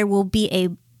there will be a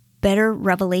better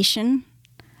revelation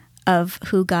of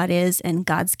who God is and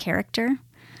God's character.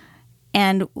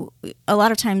 And a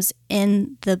lot of times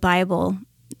in the Bible,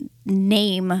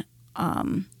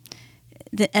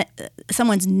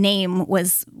 someone's name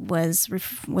was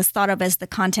thought of as the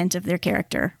content of their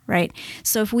character, right?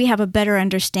 So if we have a better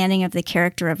understanding of the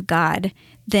character of God,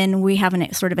 then we have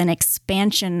sort of an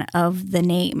expansion of the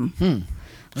name. Okay.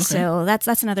 So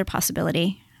that's another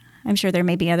possibility. I'm sure there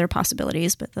may be other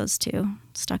possibilities, but those two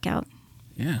stuck out.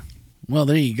 Yeah. Well,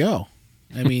 there you go.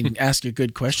 I mean, ask a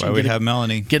good question. Why we have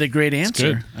Melanie. Get a great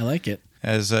answer. good. I like it.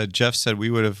 as Jeff said, we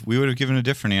would have given a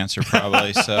different answer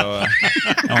probably. So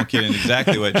I won't get into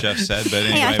exactly what Jeff said, but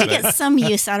anyway. Hey, I can get some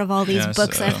use out of all these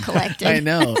books I've collected. I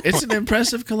know, it's an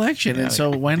impressive collection, and so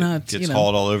why not? Gets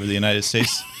hauled all over the United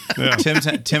States. Yeah.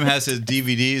 Tim has his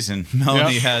DVDs, and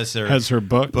Melanie has her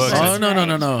books. Oh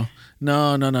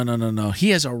no! He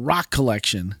has a rock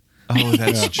collection. Oh,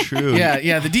 that's true.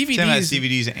 Yeah. The DVDs. Tim has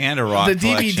DVDs and a rock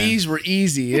collection. The DVDs were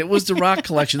easy. It was the rock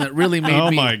collection that really made me.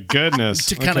 Oh my goodness!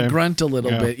 To kind of grunt a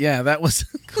little bit. Yeah, that was.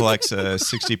 Collects a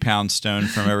 60-pound stone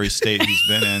from every state he's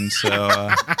been in.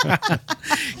 So,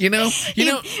 you know,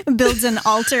 builds an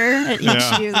altar at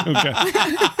each youth.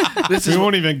 Okay. We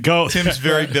won't even go. Tim's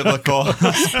very biblical.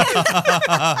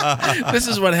 This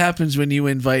is what happens when you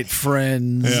invite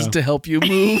friends to help you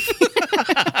move.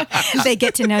 They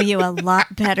get to know you a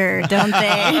lot better, don't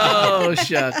they? Oh,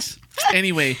 shucks.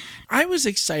 Anyway, I was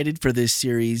excited for this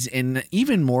series, and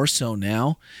even more so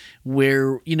now,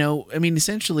 where,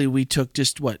 essentially we took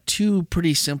just, two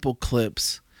pretty simple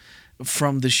clips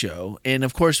from the show. And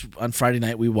of course, on Friday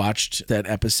night, we watched that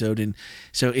episode. And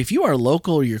so if you are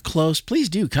local or you're close, please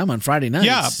do come on Friday nights.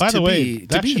 Yeah, by the way,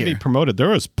 that should be promoted. There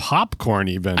was popcorn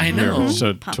even. I know.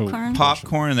 Here,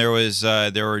 popcorn. There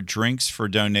were drinks for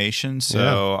donations.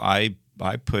 So I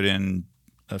put in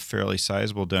a fairly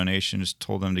sizable donation, just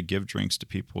told them to give drinks to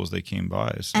people as they came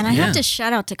by. So. And I have to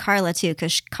shout out to Carla too,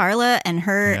 because Carla and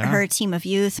her team of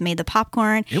youth made the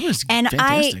popcorn. It was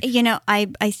fantastic.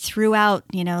 I threw out,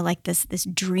 like this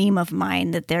dream of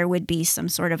mine that there would be some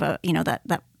sort of a,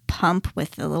 that pump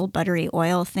with the little buttery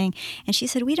oil thing. And she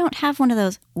said, we don't have one of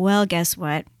those. Well, guess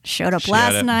what? Showed up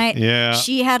last night. Yeah.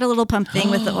 She had a little pump thing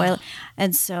with the oil.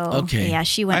 And so,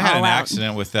 she went all out. I had an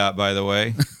accident with that, by the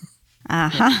way.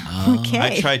 Okay.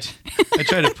 I tried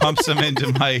to pump some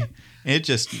into my.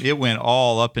 It went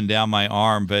all up and down my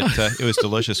arm, but it was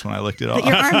delicious when I licked it off.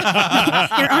 Your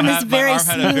arm is very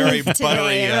smooth. My arm had a very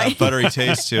today, buttery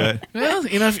taste to it. Well,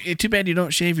 too bad you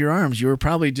don't shave your arms. You were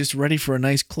probably just ready for a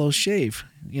nice close shave,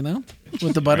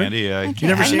 with the butter. Randy, you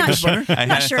never shaved with butter? I'm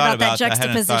not sure about that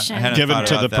juxtaposition. Give it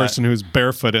to the person who's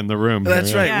barefoot in the room.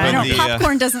 That's right. Yeah,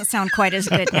 popcorn doesn't sound quite as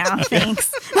good now.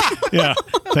 Thanks. Yeah,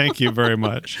 thank you very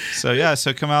much. So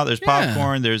come out. There's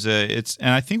popcorn. And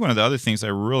I think one of the other things I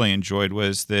really enjoyed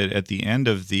was that at the end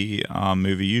of the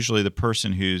movie, usually the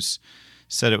person who's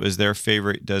said it was their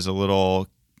favorite does a little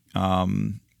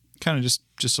kind of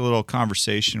just a little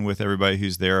conversation with everybody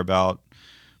who's there about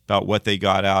what they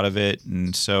got out of it.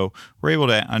 And so we're able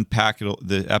to unpack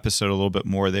the episode a little bit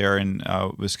more there. And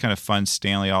it was kind of fun.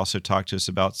 Stanley also talked to us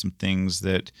about some things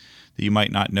that you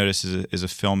might not notice as a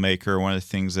filmmaker. One of the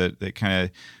things that kind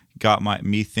of got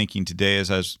me thinking today as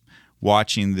I was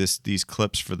watching these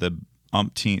clips for the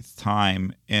umpteenth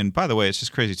time. And by the way, it's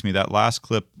just crazy to me, that last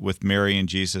clip with Mary and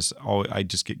Jesus, I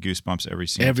just get goosebumps every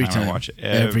single time I watch it.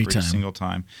 Every single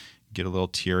time. Get a little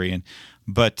teary.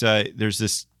 But there's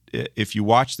this, if you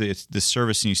watch the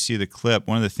service and you see the clip,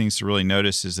 one of the things to really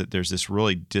notice is that there's this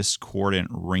really discordant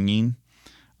ringing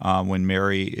when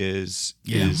Mary is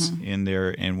in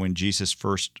there, and when Jesus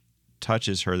first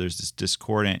touches her, there's this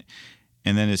discordant,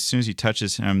 and then as soon as he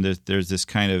touches him, there's this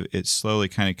kind of, it slowly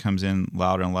kind of comes in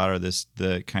louder and louder,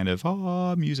 the kind of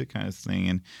music kind of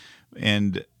thing,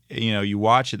 and you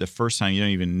watch it the first time, you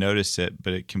don't even notice it,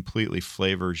 but it completely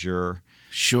flavors your.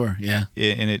 Sure, yeah.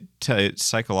 And it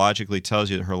psychologically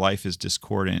tells you that her life is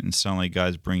discordant, and suddenly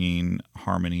God's bringing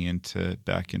harmony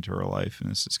back into her life, and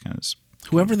this is kind of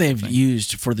whoever they've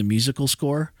used for the musical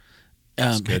score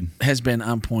has been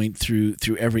on point through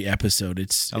every episode.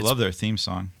 I love their theme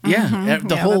song. Yeah,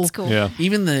 whole. That's cool. Yeah.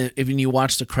 Even when you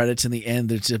watch the credits in the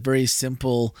end, it's a very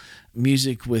simple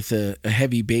music with a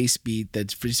heavy bass beat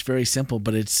that's just very simple,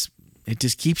 but it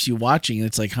just keeps you watching. And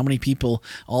it's like how many people,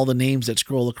 all the names that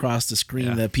scroll across the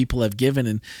screen that people have given.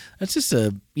 And that's just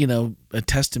a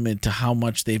testament to how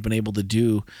much they've been able to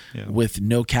do with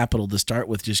no capital to start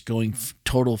with, just going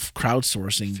total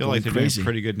crowdsourcing. I feel like they're doing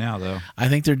pretty good now, though. I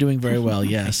think they're doing very well,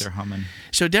 yes. I think they're humming.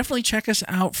 So definitely check us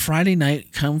out Friday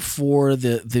night. Come for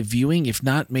the viewing. If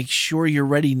not, make sure you're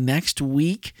ready next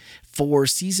week for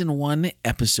Season 1,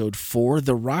 Episode 4,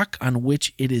 The Rock on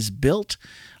Which It Is Built.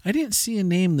 I didn't see a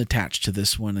name attached to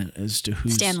this one as to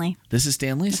who's... Stanley. This is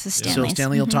Stanley's? This is Stanley's. So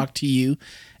Stanley will talk to you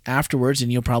afterwards, and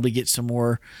you'll probably get some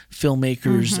more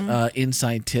filmmakers'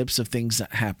 inside tips of things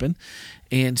that happen.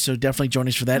 And so definitely join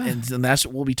us for that. And that's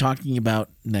what we'll be talking about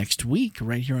next week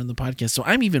right here on the podcast. So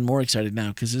I'm even more excited now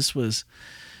because this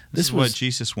is what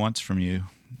Jesus wants from you.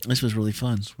 This was really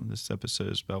fun. This episode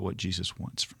is about what Jesus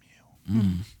wants from you.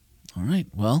 All right.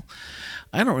 Well,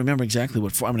 I don't remember exactly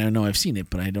what. I mean, I know I've seen it,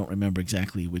 but I don't remember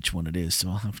exactly which one it is. So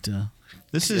I'll have to.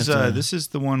 This is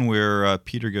the one where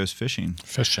Peter goes fishing.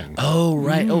 Fishing. Oh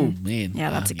right. Oh man. Yeah,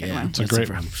 that's a good one. It's a great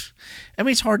one. I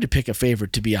mean, it's hard to pick a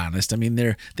favorite, to be honest. I mean,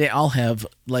 they all have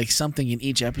like something in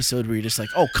each episode where you're just like,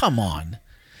 oh, come on.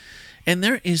 And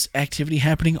there is activity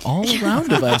happening all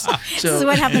around of us. So This is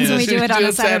what happens when we do it on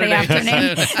a Saturday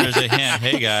afternoon. There's a hint.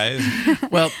 Hey guys.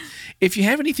 Well, if you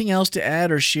have anything else to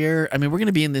add or share, I mean, we're going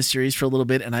to be in this series for a little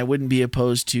bit, and I wouldn't be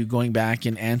opposed to going back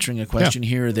and answering a question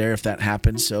here or there if that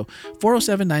happens. So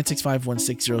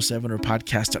 407-965-1607 or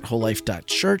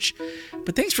podcast@wholelife.church.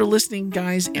 But thanks for listening,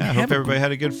 guys. And I hope everybody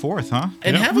had a good 4th, huh?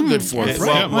 And have a good 4th,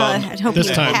 right? Well, I hope this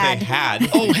you time- had.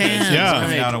 Oh, hands. Yeah.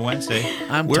 Coming out on Wednesday.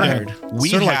 I'm tired. We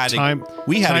Sort of like had time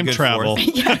a good travel.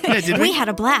 4th. Yeah, did We had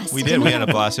a blast. We did. We had a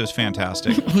blast. It was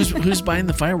fantastic. Who's buying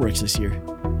the fireworks this year?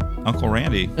 Uncle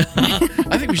Randy.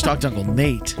 I think we should talk to Uncle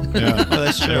Nate. Yeah. Oh,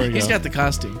 that's true. He's got the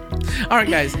costume. All right,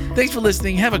 guys. Thanks for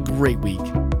listening. Have a great week.